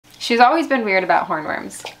She's always been weird about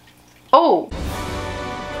hornworms. Oh!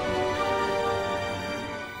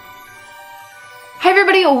 Hi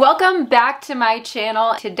everybody, welcome back to my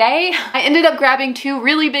channel. Today, I ended up grabbing 2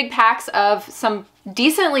 really big packs of some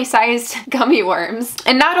decently sized gummy worms.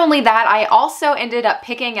 And not only that, I also ended up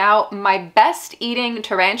picking out my best eating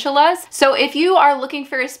tarantulas. So if you are looking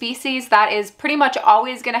for a species that is pretty much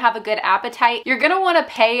always gonna have a good appetite, you're gonna wanna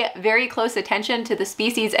pay very close attention to the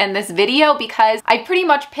species in this video because I pretty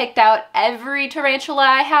much picked out every tarantula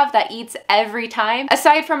I have that eats every time.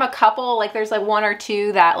 Aside from a couple, like there's like 1 or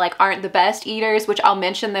 2 that like aren't the best eaters, which I'll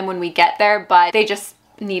mention them when we get there, but they just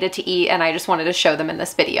needed to eat and I just wanted to show them in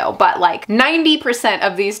this video. But like 90%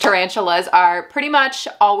 of these tarantulas are pretty much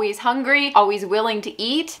always hungry, always willing to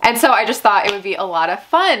eat. And so I just thought it would be a lot of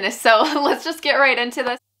fun. So let's just get right into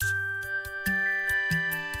this.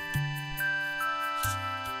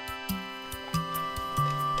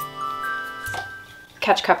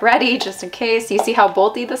 Catch cup ready just in case. You see how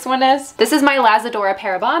bolty this one is? This is my Lazadora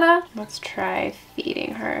parabana. Let's try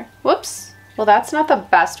feeding her. Whoops. Well, that's not the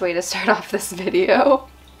best way to start off this video.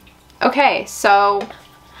 Okay, so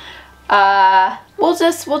we'll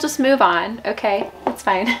just move on. Okay, that's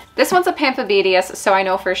fine. This one's a Pamphibedius, so I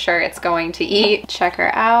know for sure it's going to eat. Check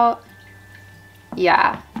her out.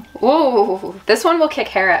 Yeah. Whoa, this one will kick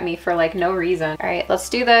hair at me for like no reason. All right, let's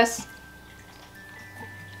do this.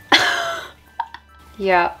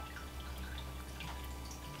 Yep.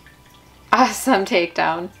 Awesome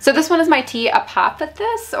takedown. So this one is my T.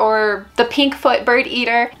 Apophathus, or the pinkfoot bird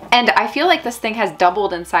eater. And I feel like this thing has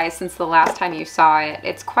doubled in size since the last time you saw it.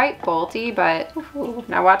 It's quite bolty, but ooh,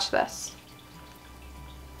 now watch this.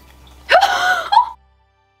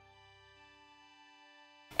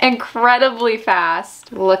 Incredibly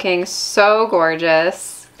fast. Looking so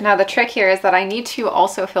gorgeous. Now the trick here is that I need to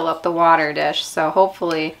also fill up the water dish, so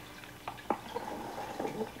hopefully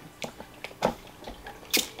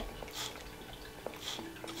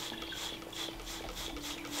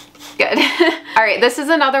good. All right, this is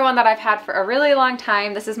another one that I've had for a really long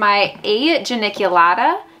time. This is my A.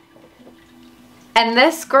 geniculata. And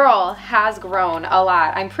this girl has grown a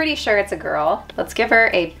lot. I'm pretty sure it's a girl. Let's give her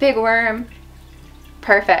a big worm.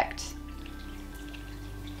 Perfect.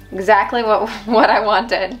 Exactly what I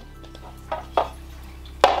wanted. Oh,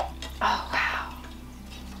 wow.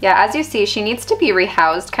 Yeah, as you see, she needs to be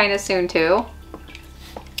rehoused kind of soon too.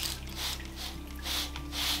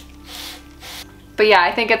 But yeah,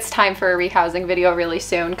 I think it's time for a rehousing video really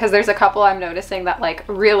soon because there's a couple I'm noticing that like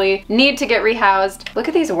really need to get rehoused. Look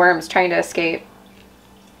at these worms trying to escape.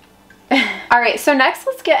 All right, so next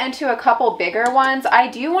let's get into a couple bigger ones. I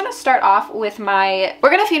do want to start off with we're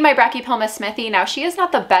gonna feed my Brachypelma smithi. Now she is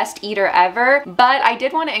not the best eater ever, but I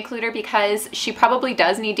did want to include her because she probably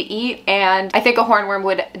does need to eat and I think a hornworm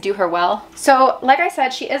would do her well. So like I said,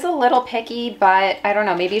 she is a little picky, but I don't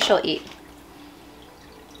know, maybe she'll eat.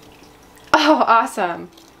 Oh, awesome.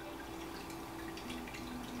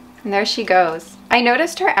 And there she goes. I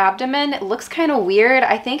noticed her abdomen looks kind of weird.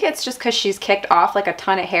 I think it's just because she's kicked off like a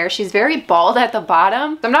ton of hair. She's very bald at the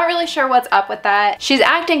bottom. So I'm not really sure what's up with that. She's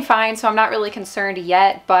acting fine, so I'm not really concerned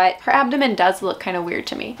yet, but her abdomen does look kind of weird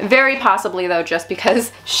to me. Very possibly though, just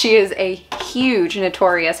because she is a huge,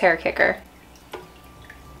 notorious hair kicker.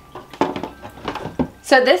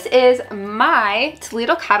 So this is my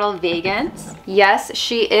Toledo Cattle Vagans. Yes,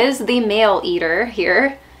 she is the male eater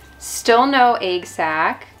here. Still no egg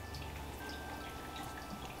sac.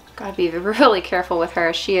 Gotta be really careful with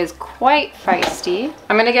her. She is quite feisty.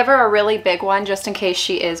 I'm gonna give her a really big one just in case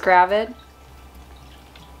she is gravid.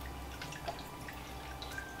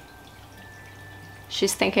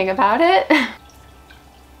 She's thinking about it.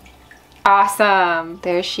 Awesome.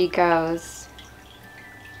 There she goes.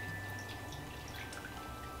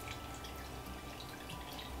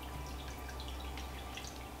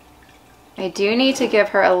 I do need to give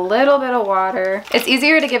her a little bit of water. It's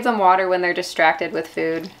easier to give them water when they're distracted with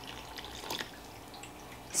food.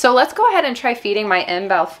 So let's go ahead and try feeding my M.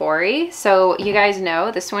 balfouri. So you guys know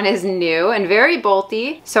this one is new and very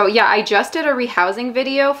bolty. So yeah, I just did a rehousing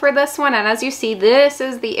video for this one. And as you see, this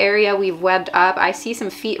is the area we've webbed up. I see some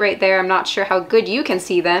feet right there. I'm not sure how good you can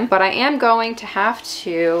see them, but I am going to have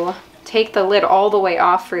to take the lid all the way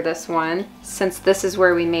off for this one since this is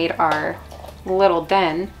where we made our little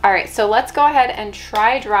den. All right, so let's go ahead and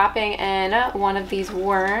try dropping in one of these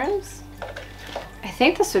worms. I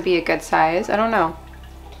think this would be a good size. I don't know.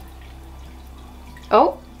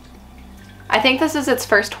 Oh, I think this is its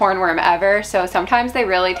first hornworm ever, so sometimes they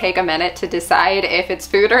really take a minute to decide if it's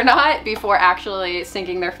food or not before actually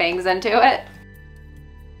sinking their fangs into it.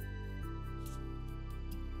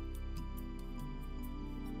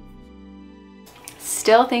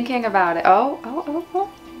 still thinking about it. Oh, oh, oh, oh.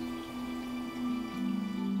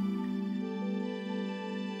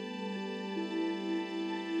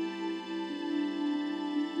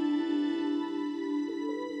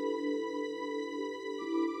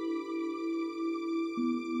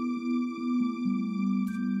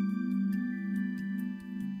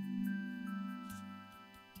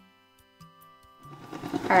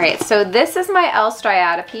 All right, so this is my L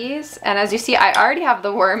striatopes, and as you see, I already have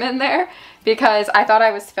the worm in there because I thought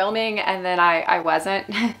I was filming and then I wasn't.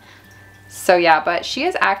 So yeah, but she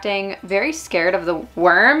is acting very scared of the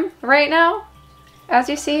worm right now, as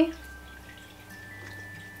you see.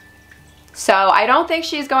 So I don't think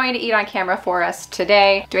she's going to eat on camera for us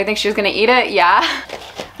today. Do I think she's gonna eat it? Yeah.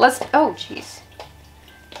 Let's, oh geez.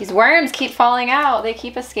 These worms keep falling out. They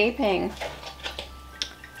keep escaping.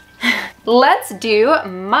 Let's do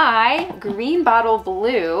my green bottle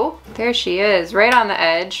blue. There she is, right on the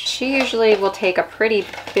edge. She usually will take a pretty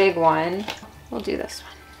big one. We'll do this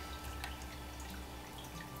one.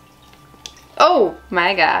 Oh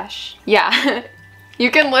my gosh. Yeah,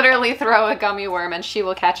 you can literally throw a gummy worm and she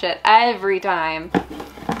will catch it every time.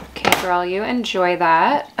 Okay, girl, you enjoy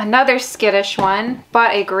that. Another skittish one,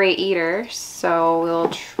 but a great eater. So we'll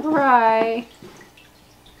try.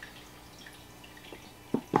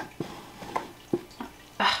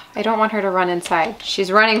 I don't want her to run inside.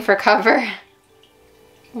 She's running for cover.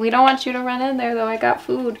 We don't want you to run in there though, I got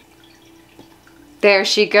food. There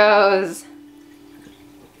she goes.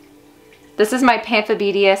 This is my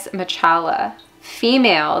Pamphibedius machala,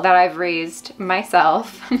 female that I've raised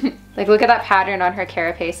myself. Like look at that pattern on her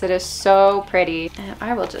carapace, it is so pretty. And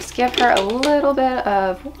I will just give her a little bit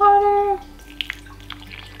of water.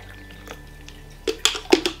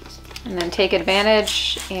 And then take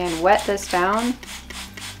advantage and wet this down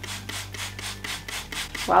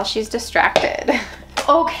while she's distracted.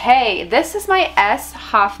 Okay, this is my S.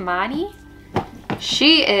 Hoffmani.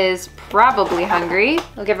 She is probably hungry.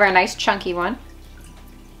 We'll give her a nice chunky one.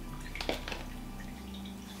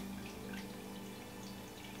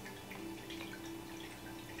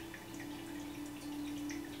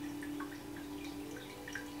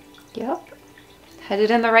 Yep,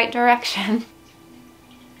 headed in the right direction.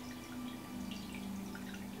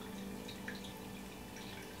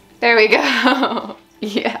 There we go.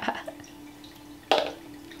 Yeah.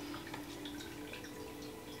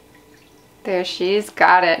 There, she's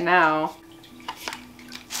got it now.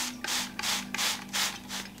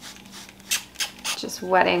 Just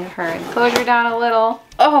wetting her enclosure down a little.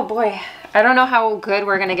 Oh boy, I don't know how good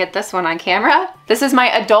we're gonna get this one on camera. This is my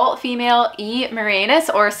adult female E. murinus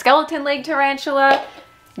or skeleton leg tarantula.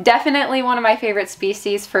 Definitely one of my favorite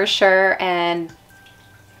species for sure, and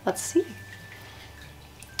let's see.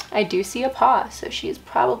 I do see a paw, so she's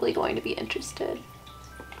probably going to be interested.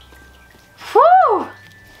 Whew!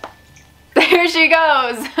 There she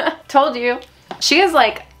goes. Told you. She is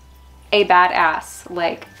like a badass,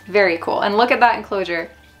 like very cool. And look at that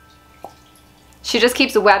enclosure. She just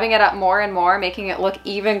keeps webbing it up more and more, making it look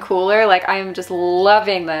even cooler. Like I am just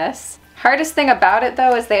loving this. Hardest thing about it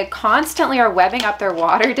though is they constantly are webbing up their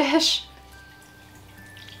water dish.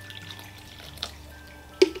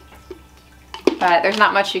 But there's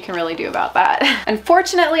not much you can really do about that.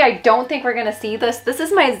 Unfortunately, I don't think we're gonna see this. This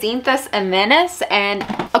is my Xanthus amenus and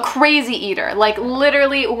a crazy eater, like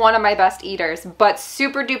literally one of my best eaters, but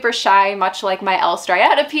super duper shy, much like my L.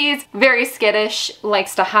 striatopes, very skittish,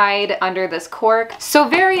 likes to hide under this cork. So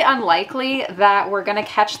very unlikely that we're gonna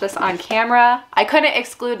catch this on camera. I couldn't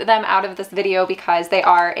exclude them out of this video because they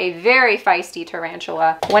are a very feisty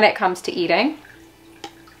tarantula when it comes to eating.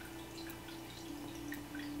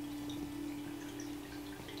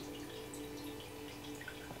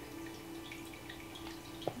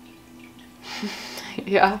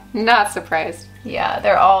 Yeah, not surprised. Yeah,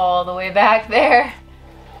 they're all the way back there.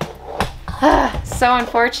 So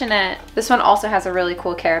unfortunate. This one also has a really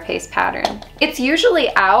cool carapace pattern. It's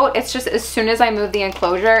usually out, it's just as soon as I move the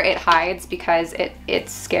enclosure, it hides because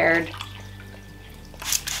it's scared.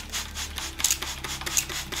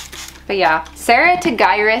 But yeah,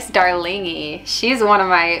 Ceratogyrus darlingi. She's one of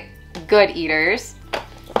my good eaters.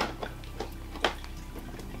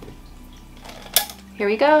 Here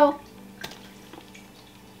we go.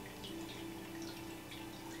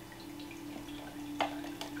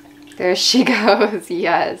 There she goes,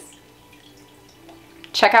 yes.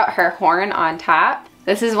 Check out her horn on top.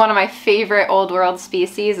 This is one of my favorite old world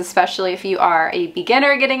species, especially if you are a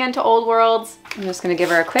beginner getting into old worlds. I'm just gonna give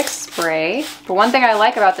her a quick spray. But one thing I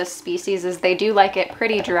like about this species is they do like it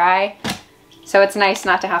pretty dry. So it's nice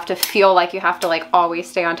not to have to feel like you have to like always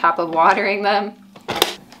stay on top of watering them.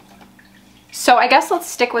 So I guess let's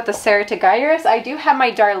stick with the Ceratogyrus. I do have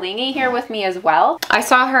my Darlingi here with me as well. I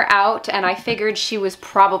saw her out and I figured she was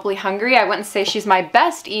probably hungry. I wouldn't say she's my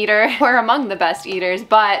best eater or among the best eaters,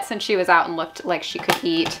 but since she was out and looked like she could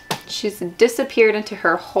eat, she's disappeared into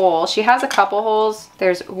her hole. She has a couple holes.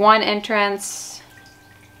 There's one entrance,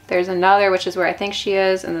 there's another, which is where I think she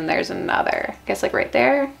is, and then there's another, I guess like right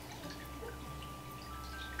there.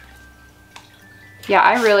 Yeah,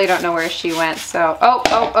 I really don't know where she went, so...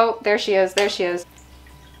 Oh, there she is, there she is.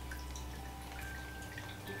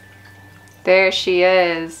 There she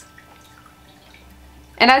is.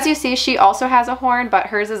 And as you see, she also has a horn, but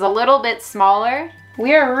hers is a little bit smaller.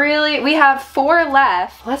 We have 4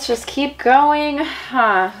 left. Let's just keep going.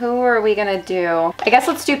 Who are we gonna do? I guess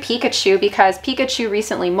let's do Pikachu because Pikachu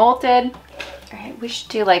recently molted. All right, we should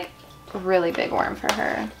do like a really big worm for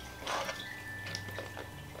her.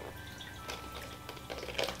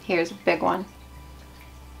 Here's a big one.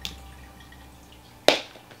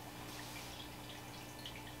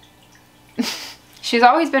 She's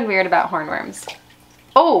always been weird about hornworms.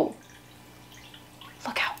 Oh,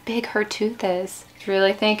 look how big her tooth is. She's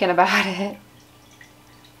really thinking about it.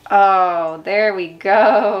 Oh, there we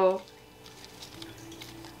go.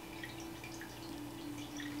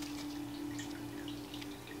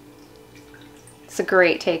 It's a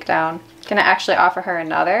great takedown. Gonna actually offer her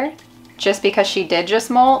another. Just because she did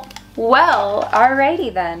just molt? Well,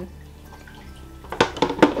 alrighty then.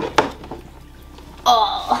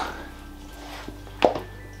 Oh.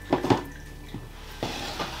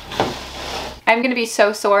 I'm gonna be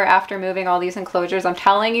so sore after moving all these enclosures. I'm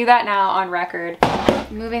telling you that now on record.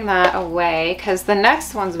 Moving that away, because the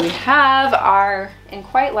next ones we have are in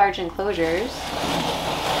quite large enclosures.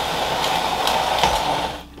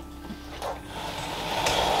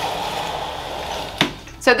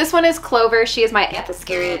 So this one is Clover. She is my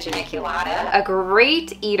Anthoscaria geniculata, a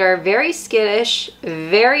great eater, very skittish,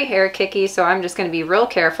 very hair kicky, so I'm just gonna be real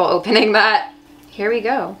careful opening that. Here we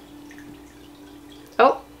go.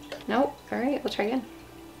 Oh, nope, all right, we'll try again.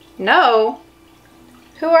 No,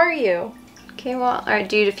 who are you? Okay, well, all right,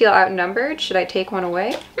 do you feel outnumbered? Should I take one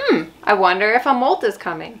away? I wonder if a molt is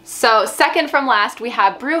coming. So second from last, we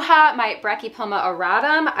have Bruja, my Brachypelma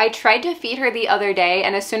auratum. I tried to feed her the other day,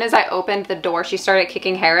 and as soon as I opened the door, she started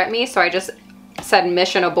kicking hair at me, so I just said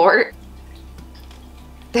mission abort.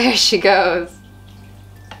 There she goes.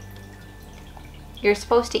 You're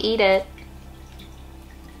supposed to eat it.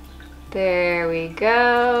 There we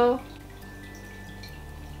go.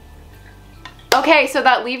 Okay, so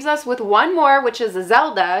that leaves us with one more, which is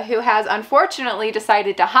Zelda, who has unfortunately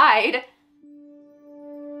decided to hide.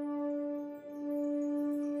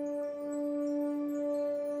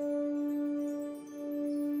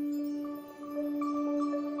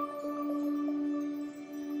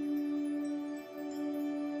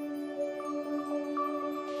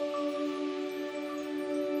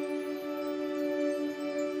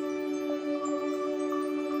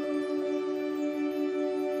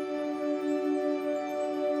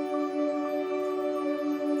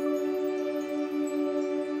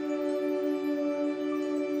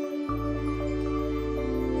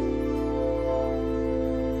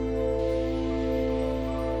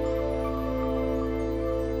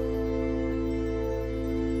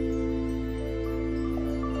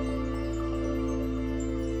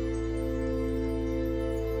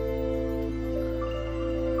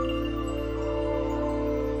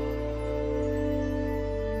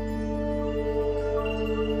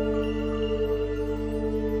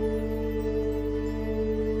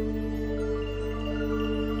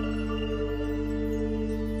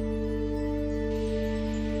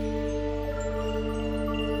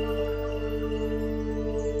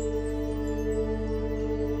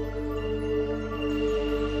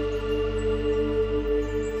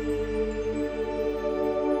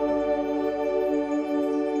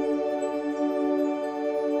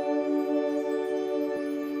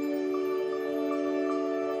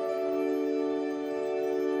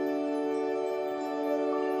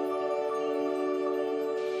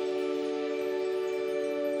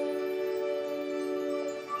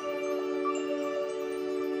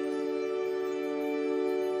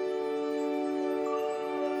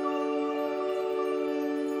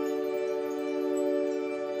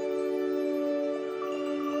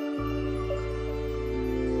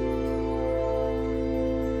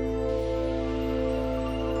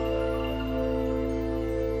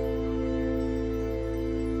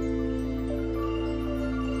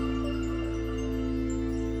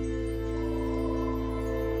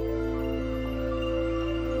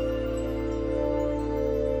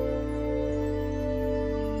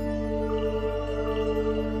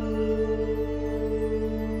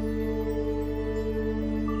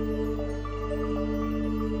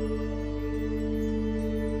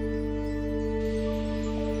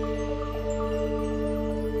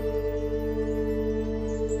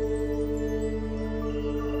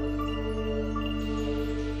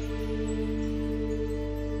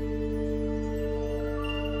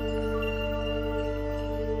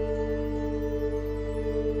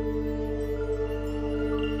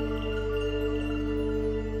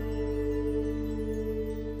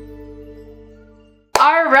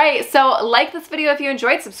 right, so like this video if you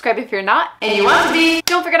enjoyed, subscribe if you're not, and you want to be.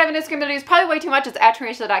 Don't forget I have an Instagram that I use probably way too much. It's at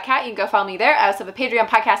Tarantula.Kat. You can go follow me there. I also have a Patreon,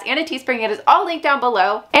 podcast, and a Teespring. It is all linked down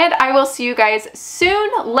below. And I will see you guys soon.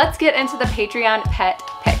 Let's get into the Patreon pet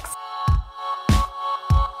picks.